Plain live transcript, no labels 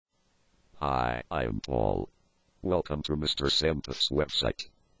Hi, I am Paul. Welcome to Mr. Sampath's website.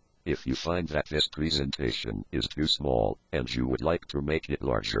 If you find that this presentation is too small and you would like to make it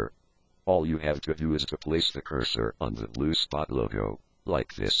larger, all you have to do is to place the cursor on the blue spot logo,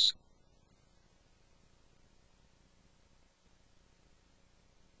 like this.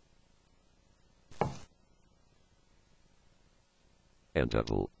 And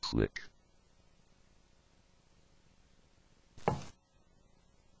double-click.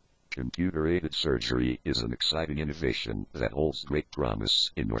 Computer-aided surgery is an exciting innovation that holds great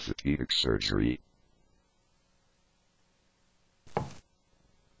promise in orthopedic surgery.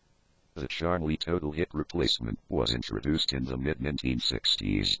 The Charnley total hip replacement was introduced in the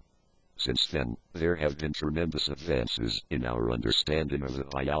mid-1960s. Since then, there have been tremendous advances in our understanding of the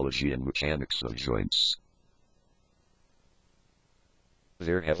biology and mechanics of joints.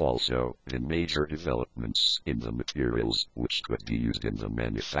 There have also been major developments in the materials which could be used in the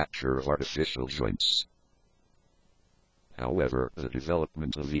manufacture of artificial joints. However, the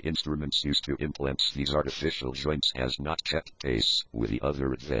development of the instruments used to implant these artificial joints has not kept pace with the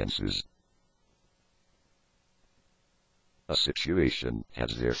other advances. A situation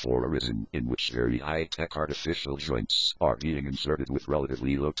has therefore arisen in which very high-tech artificial joints are being inserted with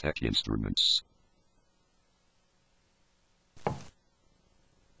relatively low-tech instruments.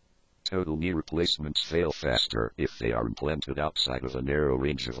 Total knee replacements fail faster if they are implanted outside of a narrow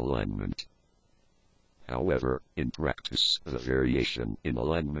range of alignment. However, in practice, the variation in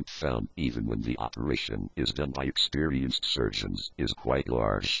alignment found even when the operation is done by experienced surgeons is quite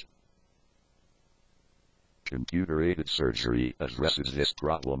large. Computer-aided surgery addresses this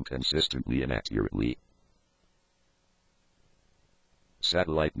problem consistently and accurately.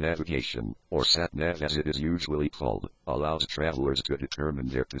 Satellite navigation, or sat-nav as it is usually called, allows travelers to determine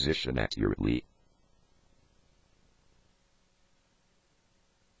their position accurately.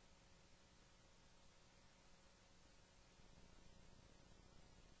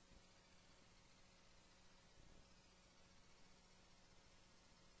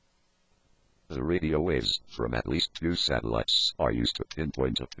 The radio waves from at least 2 satellites are used to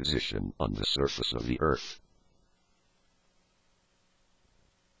pinpoint a position on the surface of the Earth.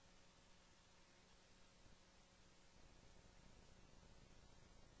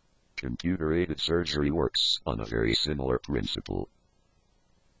 Computer-aided surgery works on a very similar principle.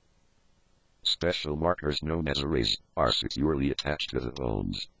 Special markers known as arrays are securely attached to the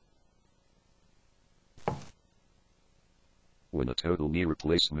bones. When a total knee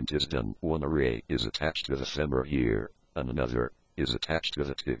replacement is done, one array is attached to the femur here, and another is attached to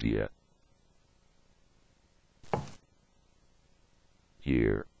the tibia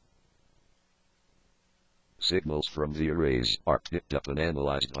here. Signals from the arrays are picked up and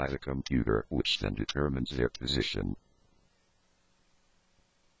analyzed by the computer, which then determines their position.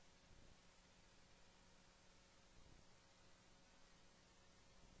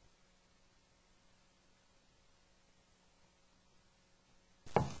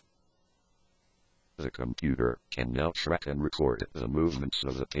 The computer can now track and record the movements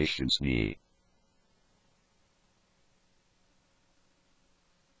of the patient's knee.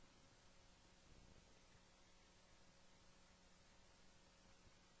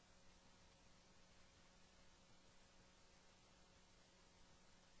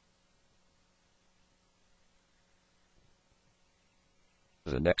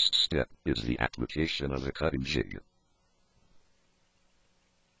 The next step is the application of the cutting jig.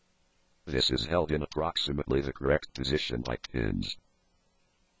 This is held in approximately the correct position by pins.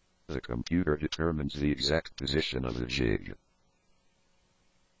 The computer determines the exact position of the jig.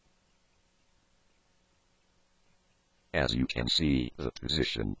 As you can see, the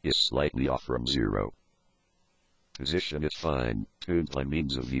position is slightly off from 0. Position is fine-tuned by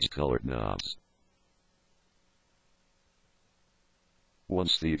means of these colored knobs.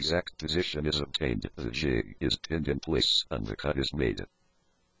 Once the exact position is obtained, the jig is pinned in place and the cut is made.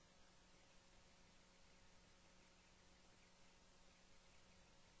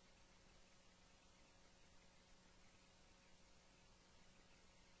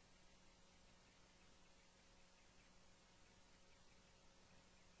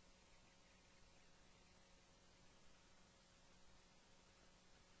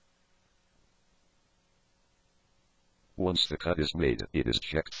 Once the cut is made, it is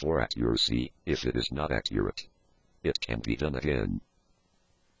checked for accuracy. If it is not accurate, it can be done again.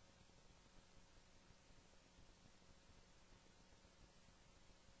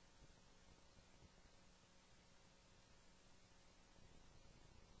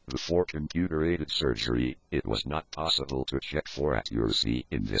 Before computer-aided surgery, it was not possible to check for accuracy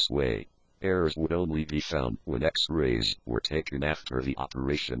in this way. Errors would only be found when X-rays were taken after the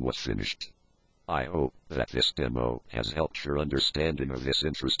operation was finished. I hope that this demo has helped your understanding of this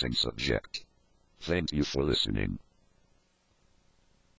interesting subject. Thank you for listening.